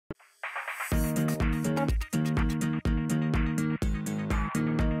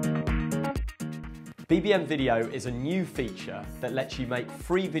BBM Video is a new feature that lets you make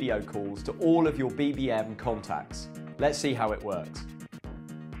free video calls to all of your BBM contacts. Let's see how it works.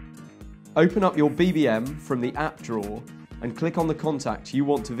 Open up your BBM from the app drawer and click on the contact you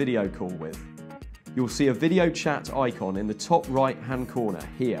want to video call with. You'll see a video chat icon in the top right-hand corner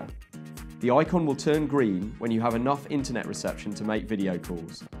here. The icon will turn green when you have enough internet reception to make video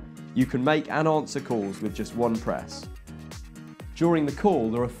calls. You can make and answer calls with just one press. During the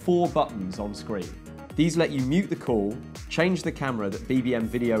call, there are 4 buttons on screen. These let you mute the call, change the camera that BBM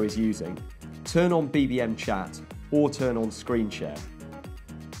Video is using, turn on BBM Chat, or turn on Screen Share.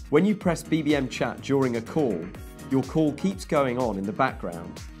 When you press BBM Chat during a call, your call keeps going on in the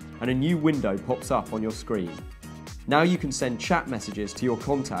background, and a new window pops up on your screen. Now you can send chat messages to your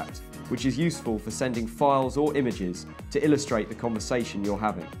contact, which is useful for sending files or images to illustrate the conversation you're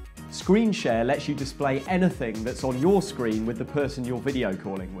having. Screen Share lets you display anything that's on your screen with the person you're video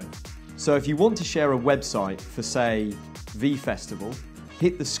calling with. So if you want to share a website for, say, V Festival,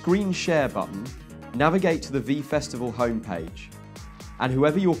 hit the Screen Share button, navigate to the V Festival homepage, and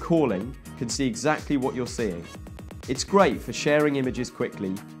whoever you're calling can see exactly what you're seeing. It's great for sharing images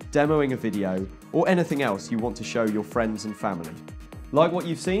quickly, demoing a video, or anything else you want to show your friends and family. Like what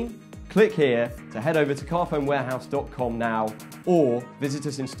you've seen? Click here to head over to carphonewarehouse.com now, or visit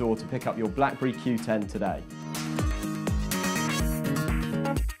us in store to pick up your BlackBerry Q10 today.